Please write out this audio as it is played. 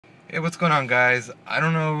Hey, what's going on, guys? I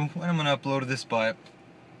don't know when I'm gonna upload this, but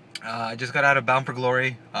I just got out of Bound for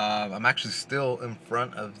Glory. I'm actually still in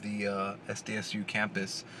front of the SDSU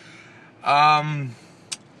campus. Um,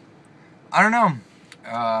 I don't know.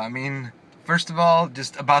 I mean, first of all,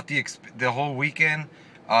 just about the whole weekend.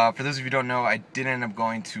 For those of you who don't know, I didn't end up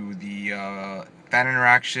going to the fan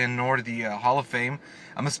interaction nor the Hall of Fame.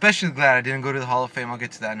 I'm especially glad I didn't go to the Hall of Fame. I'll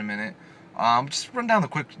get to that in a minute. Just run down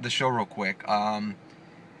the show real quick.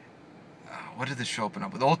 What did the show open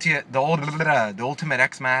up with? The Ultimate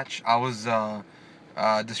X match. I was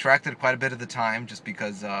distracted quite a bit of the time just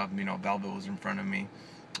because Velvet was in front of me.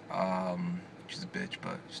 She's a bitch,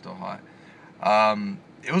 but still hot.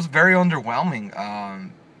 It was very underwhelming.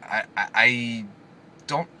 I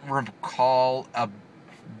don't recall a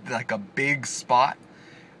big spot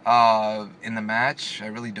in the match. I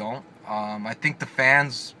really don't. I think the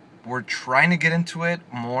fans were trying to get into it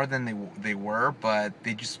more than they were, but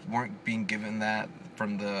they just weren't being given that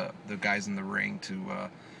from the guys in the ring to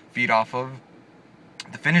feed off of.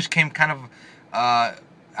 The finish came kind of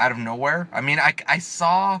out of nowhere. I mean, I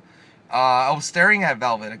saw. I was staring at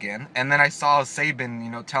Velvet again, and then I saw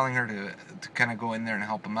Sabin, telling her to kind of go in there and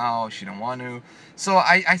help him out. She didn't want to, so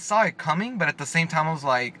I saw it coming, but at the same time, I was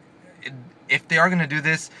like, if they are gonna do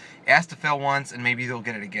this, it has to fail once, and maybe they'll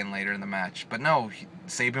get it again later in the match. But no,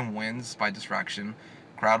 Sabin wins by distraction.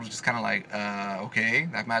 Crowd was just kind of like, okay,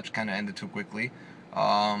 that match kind of ended too quickly.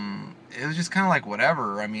 It was just kind of like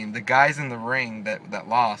whatever. I mean, the guys in the ring that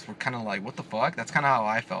lost were kind of like, what the fuck? That's kind of how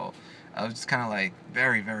I felt. I was just kind of like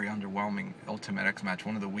very, very underwhelming Ultimate X match,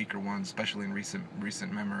 one of the weaker ones, especially in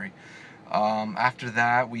recent memory. After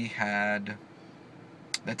that, we had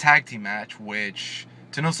the tag team match, which,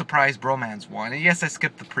 to no surprise, Bromance won. And yes, I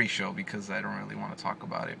skipped the pre-show because I don't really want to talk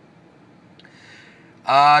about it.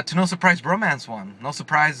 To no surprise, Bromance won. No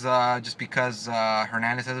surprise, just because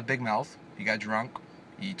Hernandez has a big mouth. He got drunk.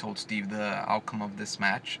 He told Steve the outcome of this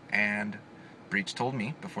match, and Breach told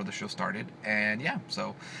me before the show started. And yeah,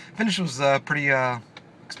 so finish was pretty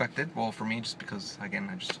expected. Well, for me, just because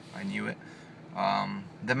again, I knew it.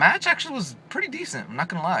 The match actually was pretty decent. I'm not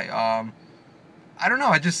gonna lie. I don't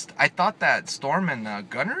know. I thought that Storm and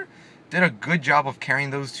Gunner did a good job of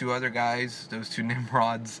carrying those two other guys, those two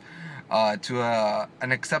Nimrods, to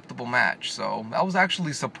an acceptable match. So that was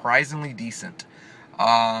actually surprisingly decent.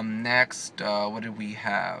 Next, what did we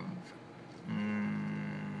have?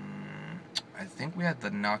 I think we had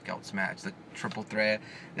the knockouts match, the triple threat.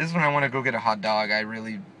 This is when I want to go get a hot dog. I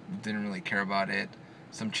really didn't really care about it.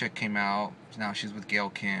 Some chick came out. Now she's with Gail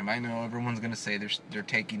Kim. I know everyone's gonna say they're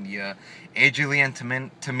taking the AJ Lee and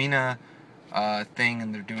Tamina thing,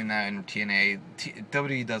 and they're doing that in TNA.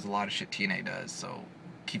 WWE does a lot of shit TNA does, so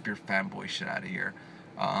keep your fanboy shit out of here.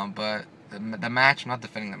 But the match, I'm not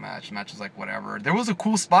defending the match. The match is like whatever. There was a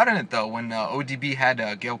cool spot in it though when ODB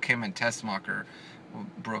had Gail Kim and Tessmacher,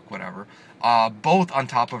 Brooke, whatever, both on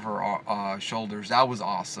top of her shoulders. That was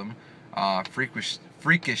awesome. Freakish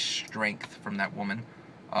strength from that woman.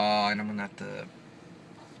 And I'm gonna have to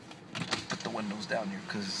put the windows down here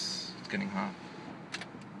because it's getting hot.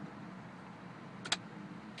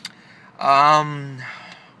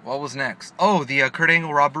 What was next? Oh, the Kurt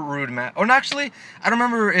Angle Robert Roode match. Oh, and actually, I don't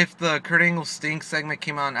remember if the Kurt Angle Sting segment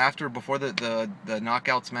came on after or before the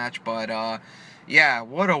knockouts match, but yeah,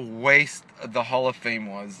 what a waste the Hall of Fame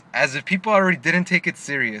was. As if people already didn't take it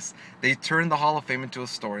serious, they turned the Hall of Fame into a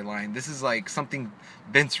storyline. This is like something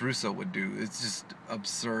Vince Russo would do. It's just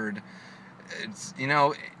absurd. It's,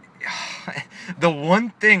 the one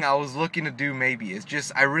thing I was looking to do maybe is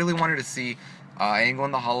just, I really wanted to see Angle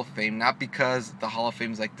in the Hall of Fame, not because the Hall of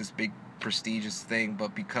Fame is like this big prestigious thing,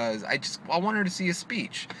 but because I wanted to see a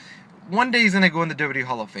speech. One day he's gonna go in the WWE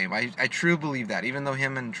Hall of Fame. I truly believe that, even though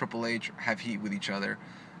him and Triple H have heat with each other.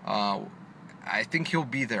 I think he'll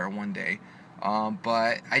be there one day.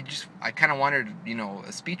 But I kind of wanted,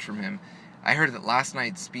 a speech from him. I heard that last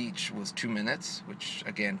night's speech was 2 minutes, which,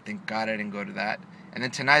 again, thank God I didn't go to that. And then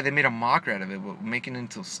tonight they made a mockery out of it, making it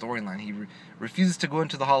into a storyline. He refuses to go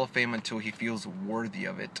into the Hall of Fame until he feels worthy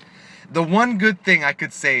of it. The one good thing I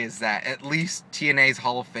could say is that at least TNA's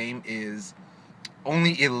Hall of Fame is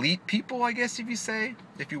only elite people, I guess, if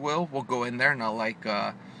you will go in there, not like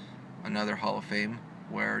another Hall of Fame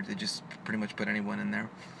where they just pretty much put anyone in there.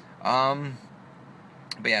 But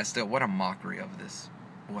yeah, still, what a mockery of this.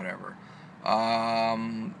 Whatever.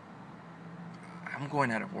 I'm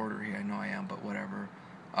going out of order here. I know I am, but whatever.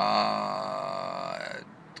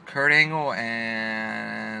 Kurt Angle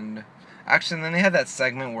and Actually, and then they had that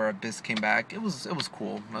segment where Abyss came back. It was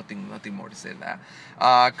cool. Nothing more to say to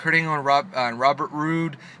that. Kurt Angle and Robert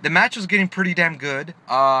Roode. The match was getting pretty damn good.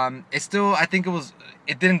 It still, I think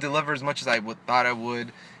it didn't deliver as much as I thought it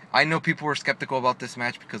would. I know people were skeptical about this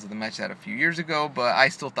match because of the match they had a few years ago, but I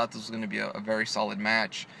still thought this was going to be a very solid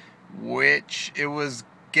match, which it was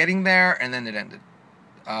getting there, and then it ended.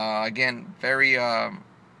 Again, very, I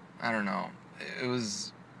don't know. It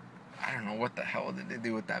was, I don't know what the hell did they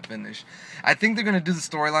do with that finish. I think they're going to do the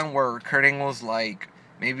storyline where Kurt Angle's like,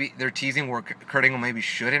 maybe they're teasing where Kurt Angle maybe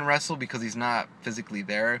shouldn't wrestle because he's not physically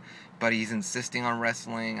there, but he's insisting on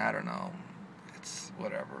wrestling. I don't know. It's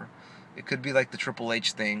whatever. It could be like the Triple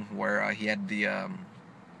H thing where he had the, I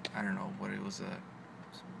don't know what it was,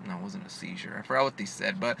 no, it wasn't a seizure. I forgot what they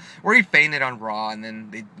said, but where he fainted on Raw, and then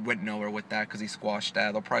they went nowhere with that because he squashed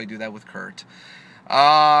that. They'll probably do that with Kurt.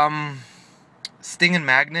 Sting and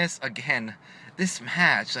Magnus, again, this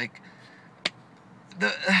match, like,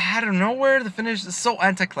 out of nowhere, the finish is so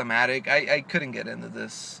anticlimactic. I couldn't get into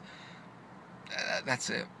this. That's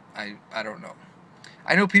it. I don't know.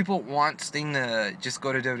 I know people want Sting to just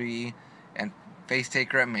go to WWE and face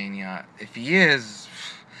Taker at Mania. If he is,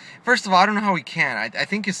 first of all, I don't know how he can. I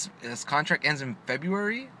think his contract ends in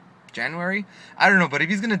January. I don't know, but if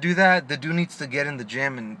he's gonna do that, the dude needs to get in the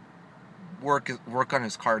gym and work on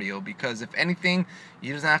his cardio, because if anything,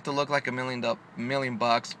 he doesn't have to look like $1 million,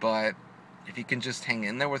 but if he can just hang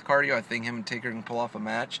in there with cardio, I think him and Taker can pull off a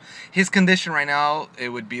match. His condition right now, it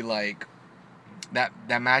would be like that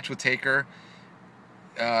match with Taker.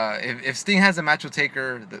 If Sting has a match with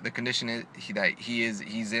Taker, the condition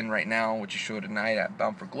he's in right now, which he showed tonight at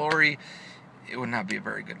Bound for Glory, it would not be a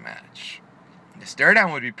very good match. The stare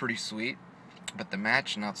down would be pretty sweet, but the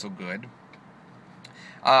match not so good.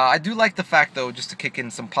 I do like the fact, though, just to kick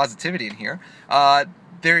in some positivity in here,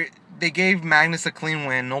 they gave Magnus a clean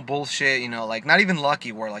win, no bullshit, like not even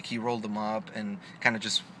lucky where like he rolled him up and kind of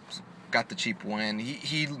just got the cheap win.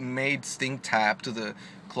 He made Sting tap to the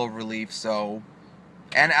cloverleaf, so.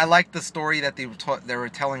 And I like the story that they were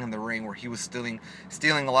telling in the ring where he was stealing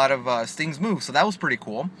a lot of Sting's moves, so that was pretty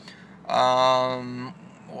cool.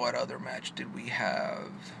 What other match did we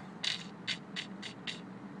have?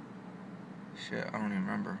 Shit, I don't even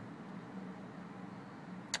remember.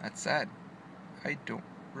 That's sad. I don't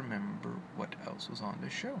remember what else was on the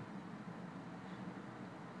show.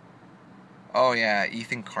 Oh yeah,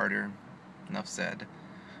 Ethan Carter. Enough said.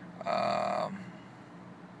 I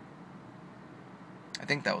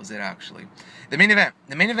think that was it, actually. The main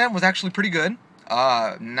event was actually pretty good.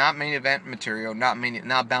 Not main event material,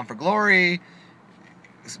 not Bound for Glory,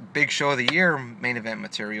 big show of the year main event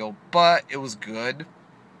material, but it was good.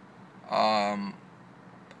 I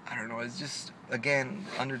don't know, it's just, again,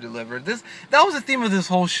 under-delivered. That was the theme of this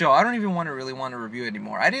whole show. I don't even really want to review it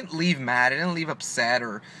anymore. I didn't leave mad, I didn't leave upset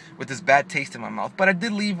or with this bad taste in my mouth, but I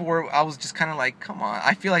did leave where I was just kind of like, come on.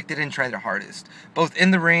 I feel like they didn't try their hardest, both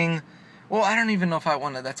in the ring. Well, I don't even know if I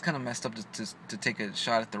want to, that's kind of messed up to take a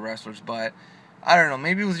shot at the wrestlers, but I don't know,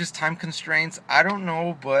 maybe it was just time constraints, I don't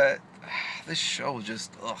know, but this show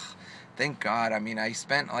just, ugh, thank God. I mean, I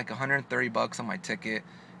spent like $130 on my ticket.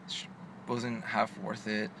 Wasn't half worth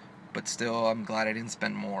it, but still, I'm glad I didn't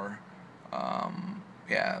spend more.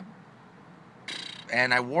 Yeah,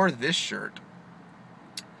 and I wore this shirt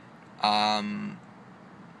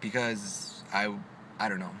because I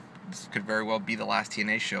don't know, this could very well be the last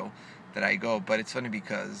TNA show that I go, but it's funny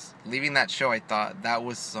because leaving that show, I thought that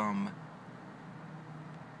was some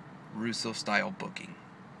Russo style booking,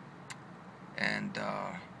 and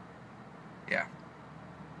yeah,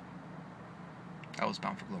 that was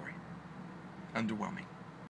Bound for Glory. Underwhelming.